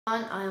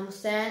I am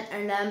Hussain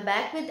and I am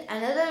back with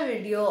another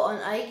video on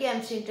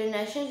IKMC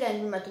International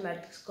Challenge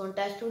Mathematics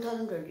Contest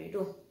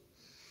 2022,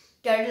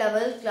 cadet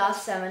level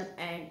class 7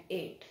 and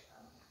 8.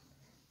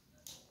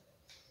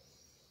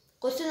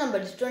 Question number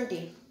is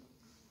 20.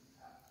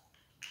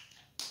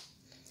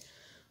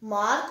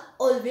 Mark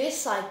always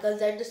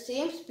cycles at the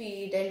same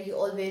speed and he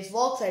always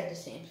walks at the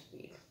same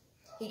speed.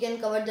 He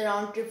can cover the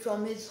round trip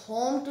from his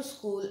home to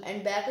school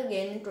and back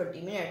again in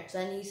 20 minutes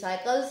when he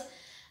cycles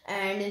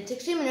and in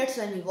 60 minutes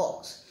when he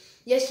walks.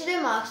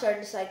 Yesterday Mark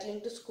started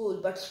cycling to school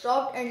but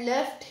stopped and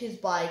left his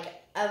bike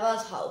at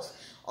Eva's house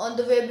on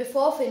the way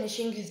before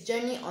finishing his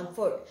journey on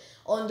foot.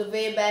 On the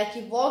way back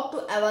he walked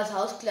to Eva's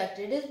house,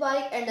 collected his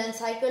bike and then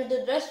cycled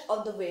the rest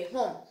of the way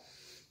home.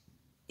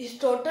 His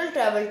total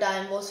travel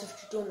time was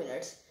 52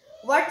 minutes.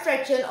 What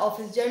fraction of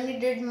his journey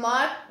did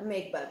Mark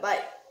make by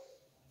bike?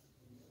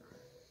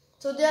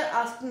 So they are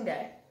asking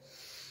that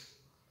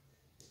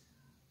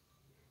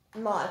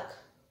Mark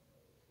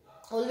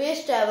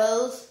always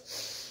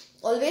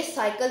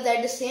cycles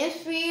at the same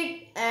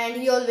speed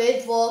and he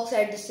always walks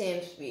at the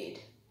same speed.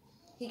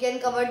 He can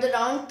cover the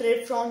round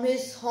trip from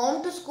his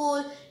home to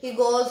school. He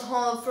goes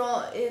home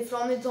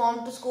from his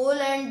home to school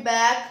and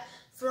back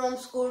from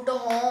school to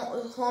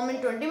home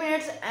in 20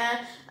 minutes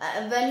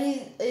and when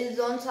he is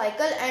on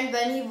cycle, and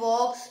when he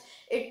walks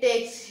it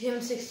takes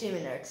him 60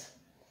 minutes.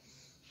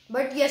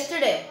 But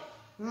yesterday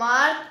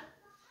Mark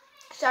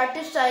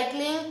started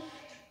cycling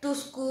to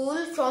school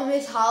from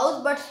his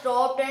house but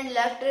stopped and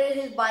left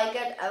his bike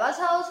at Eva's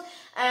house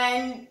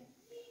and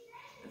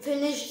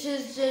finished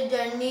his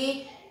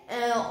journey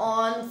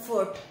on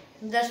foot,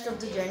 rest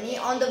of the journey.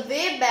 On the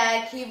way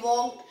back he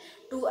walked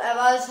to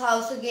Eva's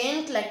house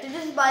again, collected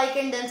his bike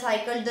and then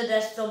cycled the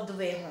rest of the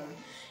way home.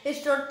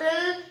 His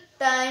total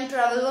time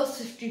travel was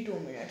 52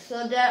 minutes.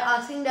 So they are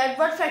asking that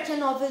what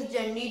fraction of his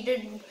journey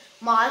did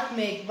Mark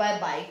make by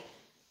bike?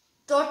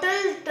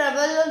 Total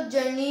travel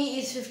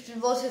journey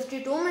was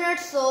 52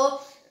 minutes,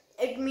 so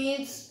it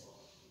means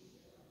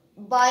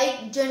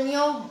bike journey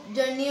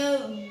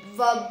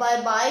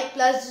by bike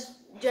plus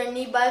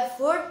journey by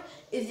foot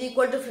is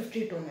equal to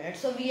 52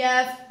 minutes. So we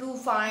have to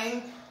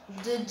find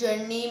the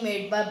journey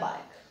made by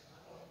bike.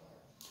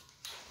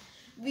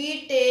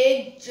 We can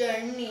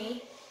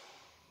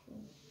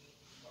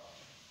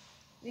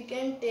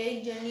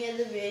take journey as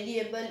a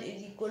variable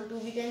is equal to,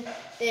 we can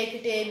take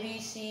it A, B,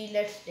 C,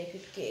 let's take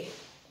it K.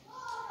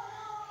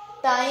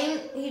 Time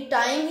he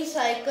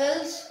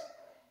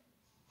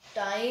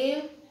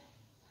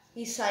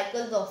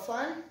cycles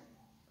often.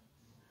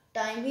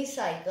 Time he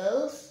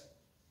cycles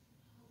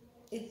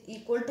is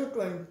equal to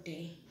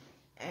 20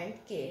 and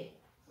K.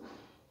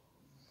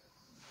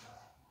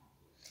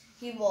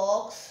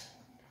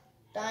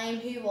 Time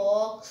he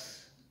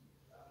walks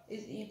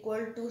is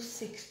equal to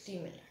 60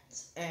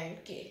 minutes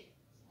and K.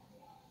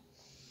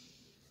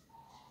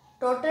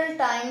 Total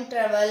time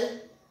travel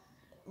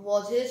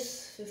was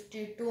his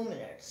 52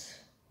 minutes.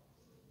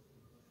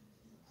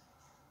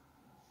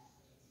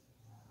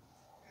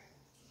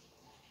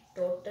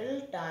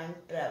 Total time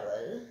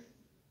travel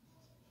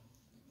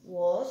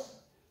was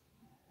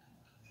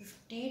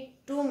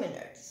 52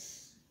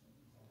 minutes.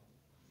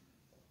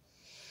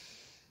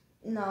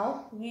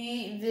 Now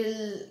we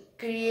will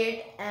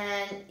create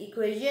an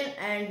equation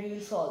and we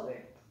will solve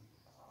it.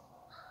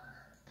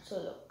 So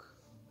look,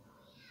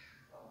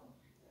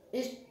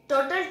 his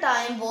total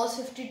time was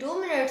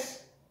 52 minutes.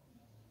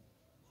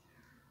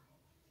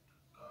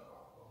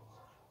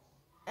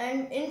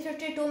 And in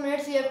 52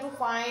 minutes we have to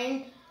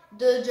find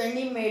the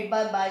journey made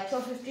by bike. So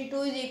 52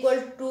 is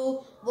equal to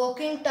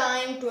walking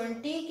time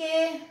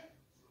 20k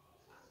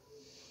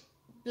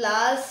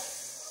plus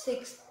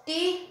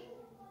 60,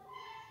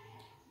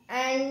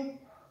 and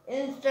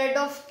instead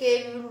of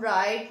k we will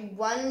write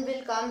 1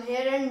 will come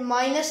here and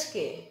minus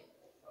k.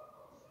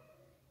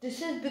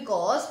 This is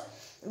because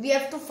we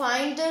have to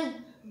find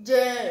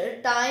the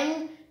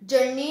time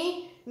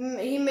journey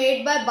he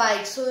made by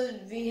bike. So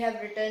we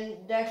have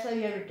written, that's why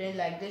we have written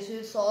like this. We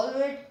will solve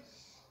it.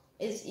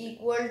 Is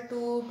equal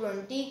to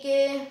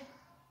 20k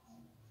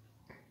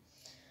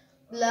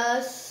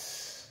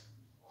plus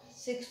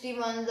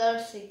 61s are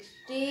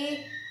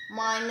 60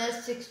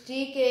 minus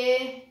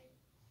 60k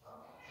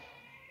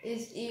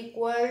is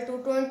equal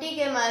to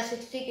 20k minus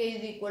 60k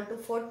is equal to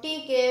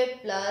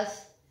 40k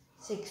plus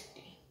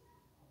 60.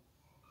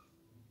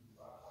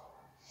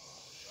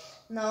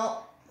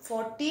 Now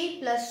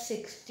 40 plus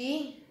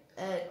 60,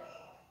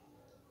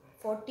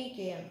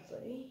 40k, I'm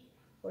sorry,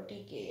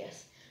 40k,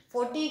 yes.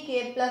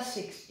 40k plus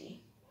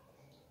 60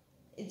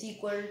 is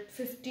equal,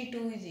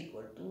 52 is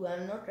equal to, I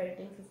am not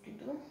writing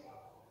 52.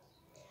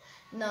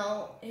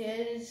 Now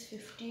here is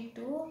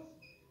 52.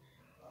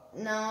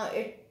 Now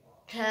it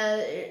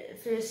has,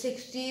 for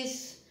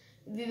 60s,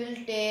 we will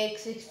take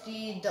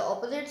 60, the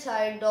opposite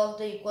side of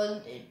the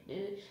equal,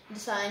 the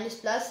sign is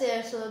plus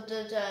here, so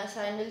the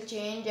sign will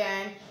change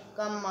and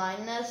come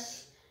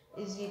minus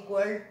is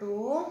equal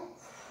to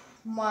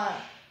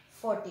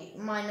 40,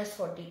 minus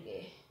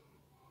 40k.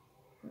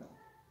 No,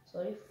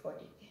 sorry,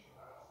 40k.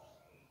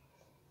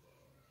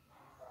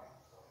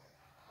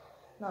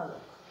 Now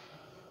look,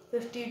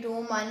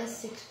 52 minus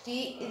 60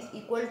 is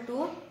equal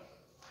to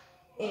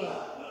 8.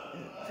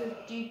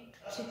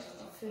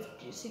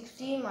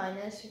 60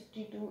 minus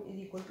 52 is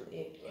equal to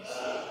 8. Yes.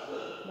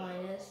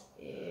 Minus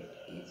 8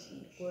 is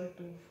equal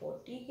to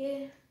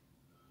 40k.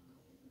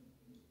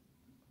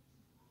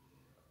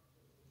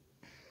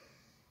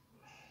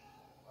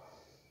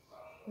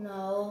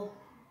 Now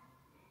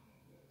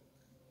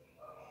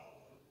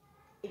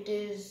it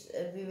is,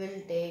 we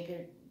will take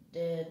it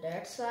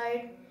that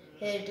side.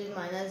 Here it is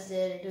minus,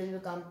 there it will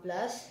become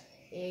plus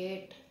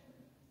 8.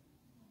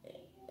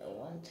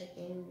 1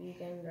 second, we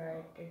can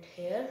write it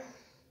here.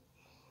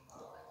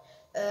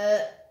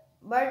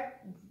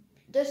 But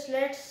just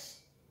let's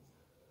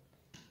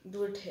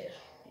do it here.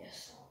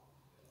 Yes.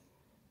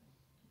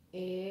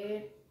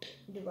 8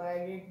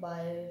 divided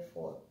by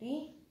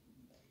 40.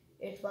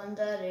 8 1s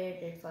are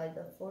 8, 8 5s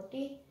are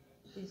 40,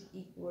 is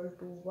equal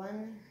to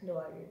 1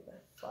 divided by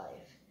 5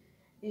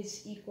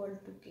 is equal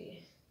to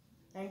k.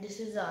 And this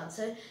is the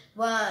answer.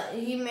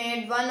 He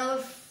made 1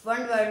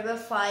 divided by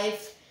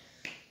 5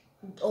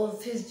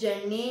 of his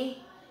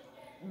journey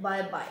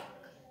by bike.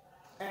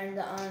 And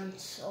the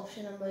answer,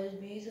 option number is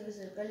B. So we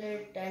circle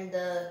it and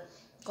the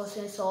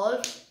question is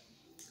solved.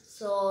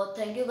 So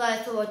thank you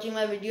guys for watching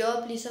my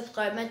video. Please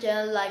subscribe my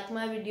channel, like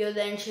my videos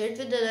and share it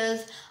with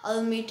others.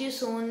 I'll meet you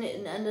soon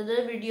in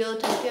another video.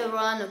 Thank you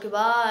everyone. Okay,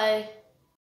 bye.